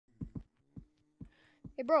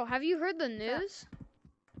Hey, bro, have you heard the news?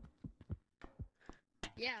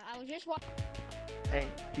 Yeah, I was just watching. Hey,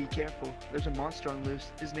 be careful. There's a monster on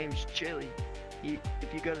loose. His name's Chili. If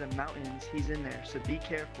you go to the mountains, he's in there. So be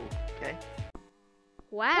careful, okay?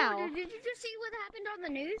 Wow. Oh, did you just see what happened on the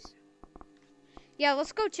news? Yeah,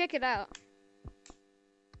 let's go check it out.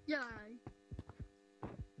 Yeah.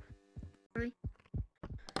 Okay.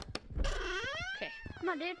 Come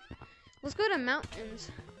on, dude. Let's go to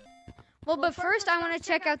mountains. Well, but first I want to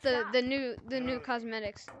check out the new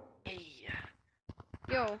cosmetics. Hey.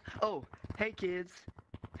 Yo. Oh, hey kids.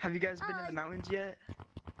 Have you guys been in the mountains yet?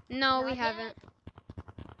 No, Not we yet. haven't.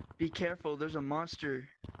 Be careful. There's a monster.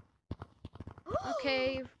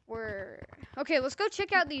 Okay, okay. Let's go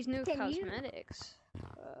check out these new Can you- cosmetics.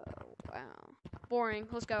 Wow. Boring.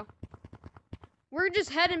 Let's go. We're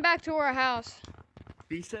just heading back to our house.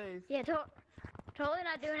 Be safe. Yeah, totally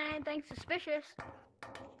not doing anything suspicious.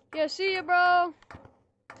 Yeah, see ya, bro.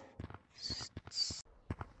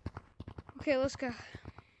 Okay, let's go.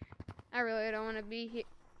 I really don't want to be here.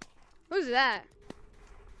 Who's that?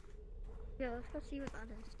 Yeah, let's go see what that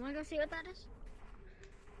is. Wanna go see what that is?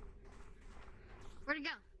 Where'd it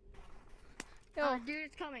go? Yo, Dude,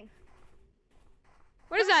 it's coming.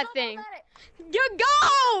 what is that Don't thing? look at it. You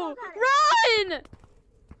go! Run!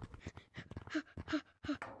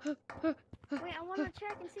 Wait, I wanna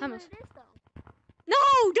check and see what Hummus. it is, though. No,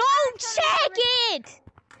 don't check it!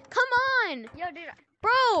 Come on! Yo, dude.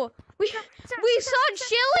 Bro, we saw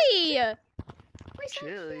Chili! We saw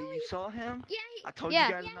Chili, you saw him? Yeah, I told Yeah.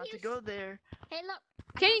 you guys Yeah, not he to was- go there. hey, look.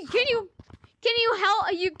 Can you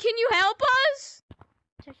help us?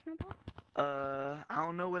 Questionable? I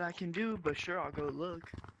don't know what I can do, but sure, I'll go look.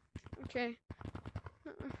 Okay.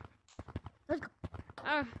 Let's go.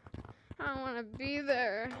 I don't want to be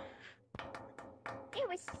there. It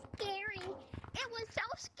was scary. It was so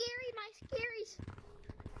scary, my scaries.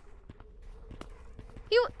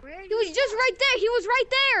 He was just right there. He was right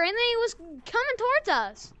there, and then he was coming towards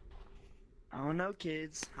us. I don't know,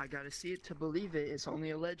 kids. I gotta see it to believe it. It's only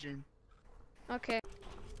a legend. Okay.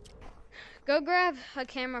 Go grab a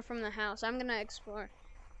camera from the house. I'm gonna explore.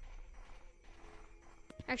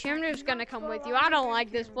 Actually, I'm just gonna come with you. I don't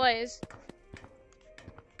like this place.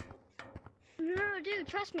 No, dude,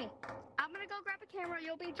 trust me. I'm gonna go grab a camera.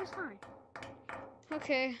 You'll be just fine.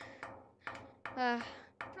 Okay.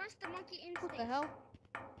 Trust the monkey instinct. What the hell?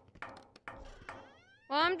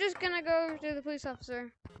 Well, I'm just gonna go to the police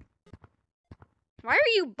officer. Why are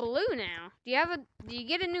you blue now? Do you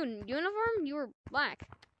get a new uniform? You were black.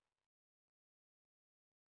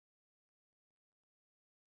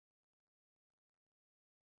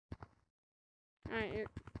 Alright,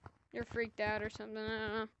 you're freaked out or something. I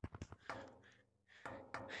don't know.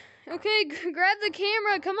 Okay, grab the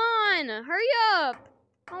camera. Come on, hurry up.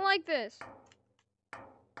 I don't like this.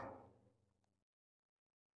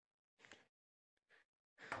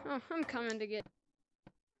 Oh, I'm coming to get.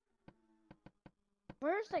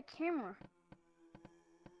 Where's the camera?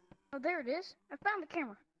 Oh, there it is. I found the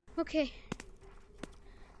camera. Okay.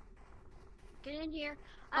 Get in here.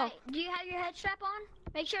 Oh. Do you have your head strap on?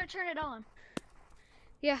 Make sure to turn it on.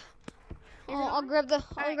 Yeah. Is it I'll on? grab the.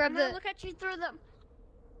 Alright, I'm gonna look at you through the.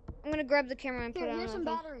 I'm gonna grab the camera and put it on. Here's some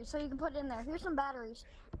my phone. batteries, so you can put it in there. Here's some batteries.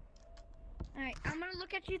 All right, I'm gonna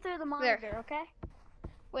look at you through the monitor. Okay.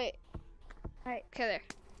 Wait. Alright. Okay, there.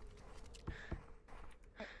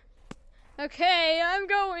 Okay, I'm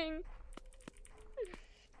going.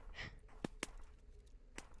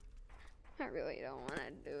 I really don't want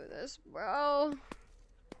to do this, bro.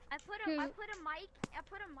 I put a mic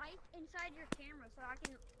inside your camera so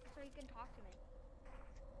you can talk to me.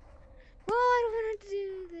 Well, I don't want to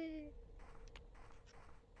do this.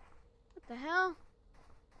 What the hell?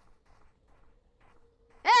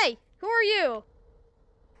 Hey, who are you?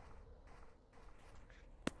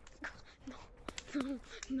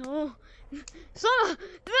 No. Something's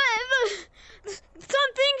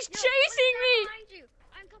chasing me. Behind you.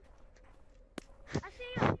 I'm coming. I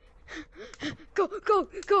see you. Go in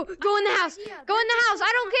the house. Go in the house.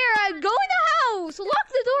 I don't care. Go in the house. Lock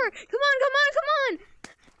the door. Come on.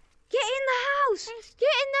 Get in the house. Get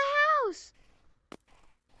in the house.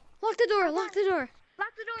 Lock the door. Lock the door.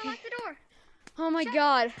 Lock the door. Oh my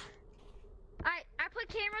God. I put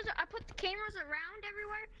the cameras around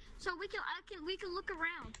everywhere so we can look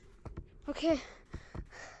around. Okay.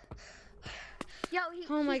 Yo,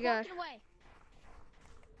 Oh my he's God. walking away.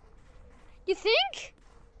 You think?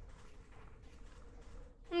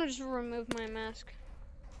 I'm gonna just remove my mask.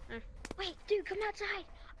 Wait, dude, come outside.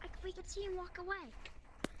 We can see him walk away.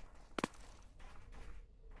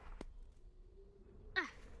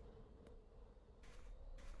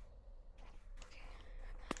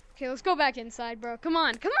 Okay, let's go back inside, bro. Come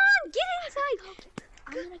on, get inside.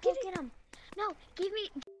 I'm gonna go get him. No, give me.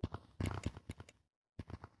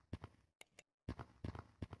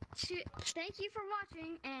 Thank you for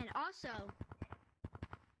watching, and also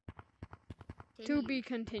To be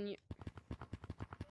continued.